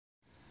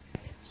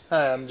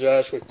Hi, I'm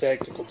Josh with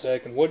Tactical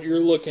Tech, and what you're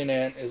looking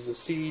at is the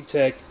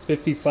CE-Tech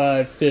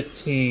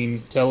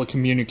 5515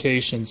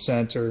 Telecommunications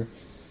Center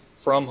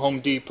from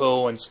Home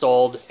Depot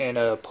installed in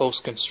a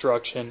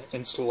post-construction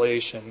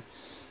installation.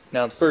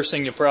 Now, the first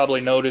thing you probably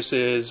notice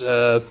is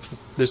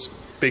this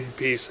big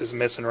piece is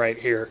missing right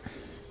here.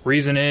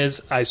 Reason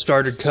is I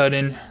started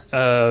cutting,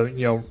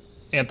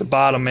 at the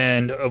bottom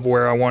end of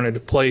where I wanted to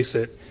place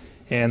it,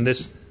 and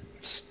this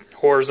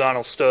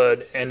horizontal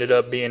stud ended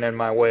up being in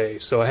my way,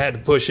 so I had to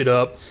push it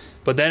up.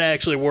 But that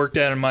actually worked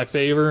out in my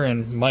favor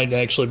and might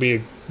actually be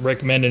a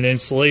recommended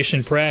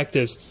installation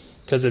practice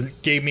because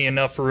it gave me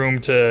enough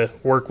room to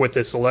work with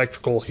this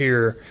electrical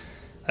here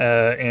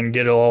and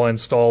get it all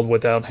installed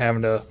without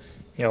having to,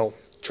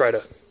 try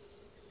to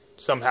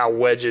somehow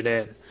wedge it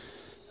in.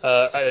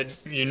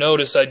 You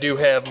notice I do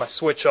have my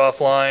switch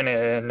offline,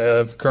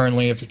 and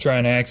currently if you're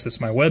trying to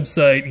access my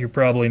website, you're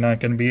probably not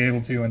going to be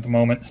able to at the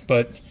moment.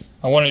 But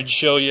I wanted to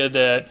show you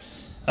that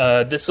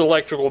this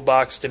electrical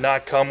box did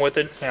not come with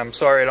it. I'm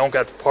sorry I don't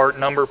got the part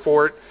number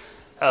for it.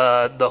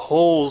 The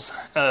holes,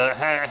 I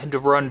had to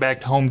run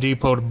back to Home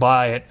Depot to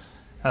buy it,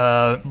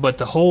 but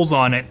the holes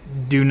on it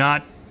do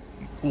not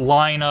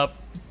line up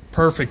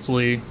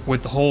perfectly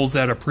with the holes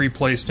that are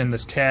pre-placed in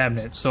this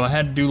cabinet. So I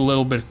had to do a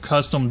little bit of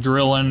custom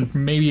drilling,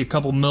 maybe a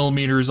couple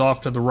millimeters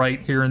off to the right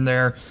here and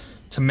there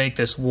to make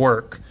this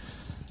work.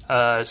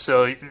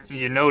 So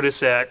you notice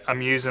that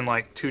I'm using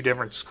like two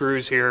different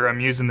screws here. I'm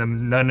using the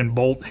nut and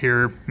bolt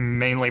here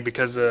mainly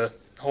because the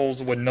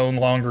holes would no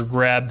longer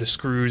grab the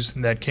screws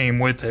that came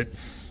with it,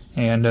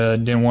 and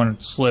didn't want it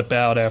to slip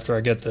out after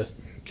I get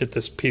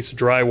this piece of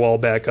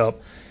drywall back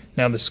up.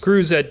 Now the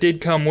screws that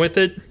did come with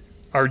it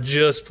are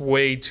just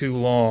way too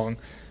long.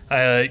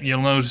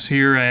 You'll notice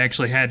here I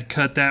actually had to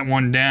cut that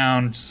one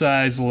down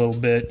size a little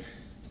bit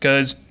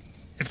because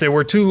if they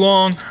were too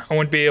long, I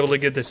wouldn't be able to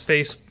get this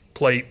face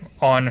plate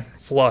on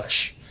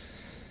flush.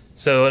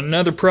 So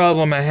another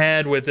problem I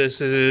had with this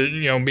is,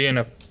 being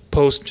a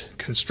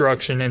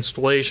post-construction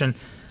installation,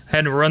 I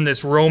had to run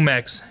this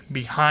Romex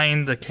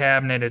behind the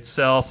cabinet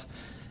itself,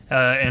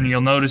 and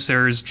you'll notice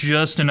there is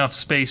just enough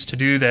space to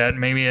do that.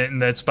 Maybe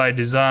that's by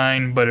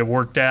design, but it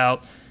worked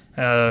out.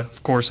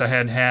 Of course, I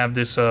had to have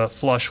this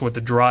flush with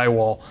the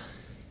drywall.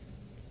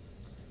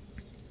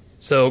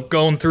 So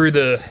going through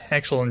the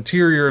actual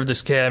interior of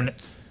this cabinet,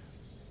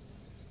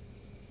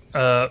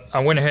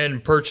 I went ahead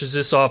and purchased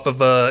this off of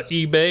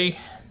eBay.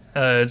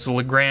 It's a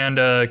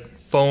Legrand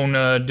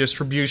phone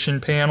distribution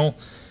panel,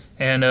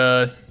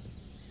 and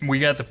we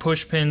got the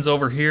push pins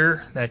over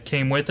here that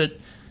came with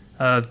it.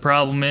 The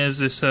problem is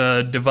this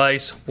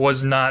device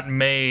was not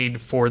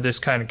made for this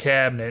kind of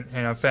cabinet,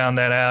 and I found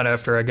that out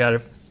after I got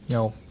it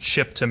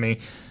shipped to me,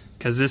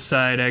 because this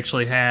side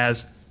actually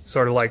has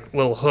sort of like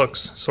little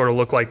hooks, sort of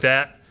look like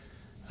that.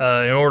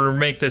 In order to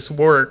make this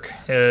work,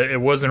 it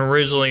wasn't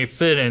originally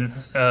fitting.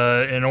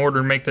 In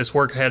order to make this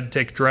work, I had to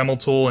take a Dremel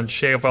tool and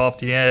shave off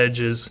the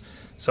edges,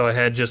 so I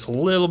had just a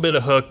little bit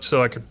of hook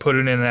so I could put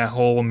it in that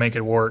hole and make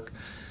it work.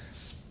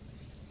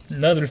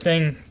 Another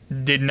thing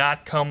did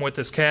not come with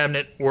this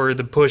cabinet were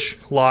the push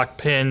lock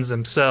pins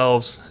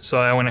themselves,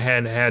 so I went ahead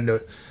and had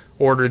to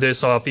order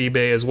this off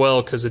eBay as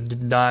well because it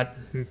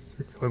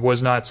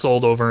was not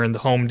sold over in the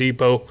Home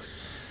Depot.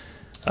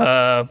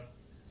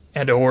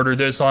 Had to order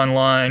this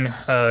online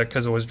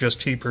because it was just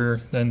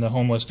cheaper than the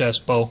Homeless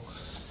Despo.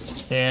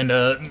 And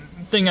the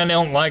thing I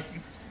don't like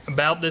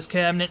about this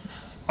cabinet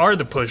are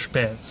the push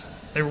pins.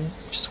 They're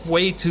just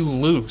way too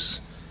loose.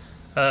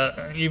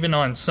 Even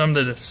on some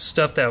of the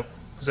stuff that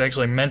was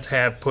actually meant to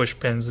have push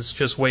pins, it's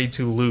just way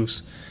too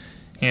loose.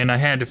 And I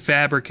had to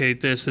fabricate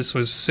this. This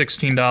was a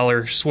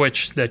 $16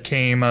 switch that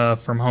came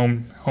from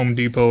Home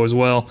Depot as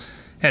well.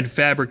 Had to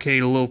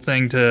fabricate a little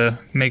thing to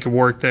make it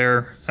work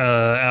there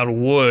out of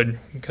wood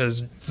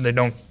because they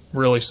don't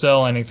really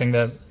sell anything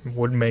that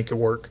would make it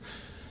work.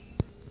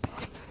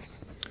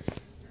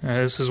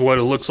 This is what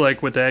it looks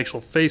like with the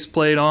actual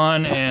faceplate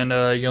on,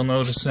 and you'll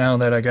notice now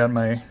that I got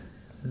my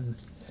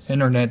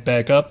internet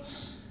back up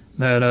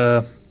that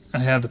I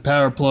have the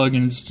power plug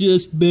and it's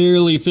just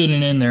barely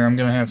fitting in there. I'm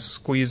going to have to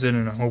squeeze it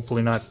and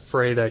hopefully not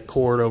fray that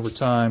cord over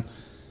time.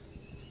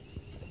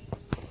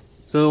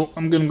 So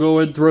I'm going to go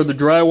ahead and throw the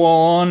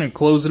drywall on and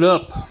close it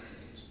up.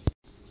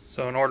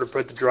 So in order to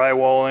put the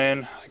drywall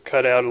in, I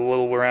cut out a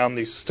little around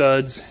these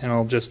studs, and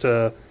I'll just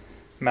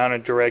mount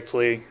it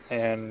directly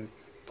and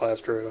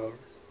plaster it over.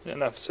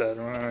 Enough said,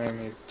 I'm not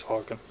even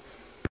talking.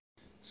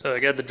 So I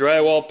got the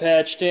drywall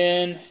patched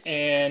in,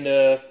 and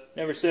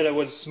never said I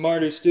was the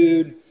smartest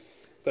dude,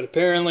 but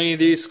apparently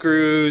these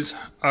screws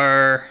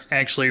are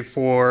actually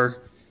for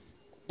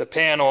the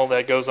panel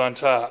that goes on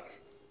top.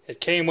 It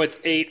came with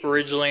 8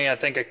 originally. I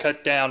think I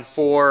cut down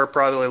 4,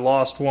 probably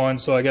lost 1,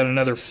 so I got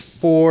another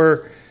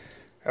 4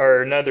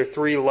 or another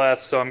 3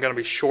 left, so I'm going to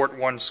be short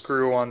 1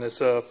 screw on this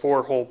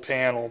 4-hole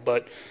panel.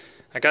 But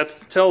I got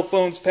the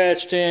telephones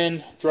patched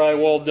in,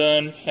 drywall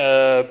done,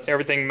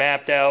 everything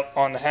mapped out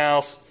on the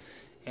house,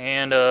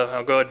 and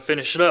I'll go ahead and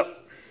finish it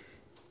up.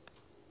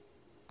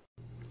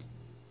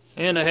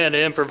 And I had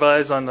to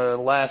improvise on the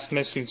last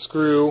missing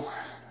screw.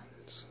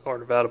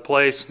 sort of out of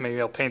place. Maybe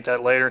I'll paint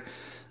that later.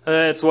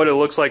 That's what it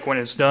looks like when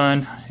it's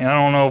done. And I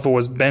don't know if it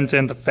was bent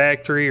in the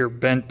factory or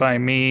bent by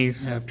me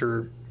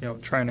after, you know,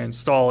 trying to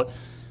install it.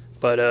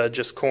 But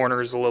just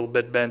corners a little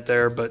bit bent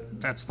there, but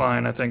that's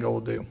fine. I think it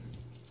will do.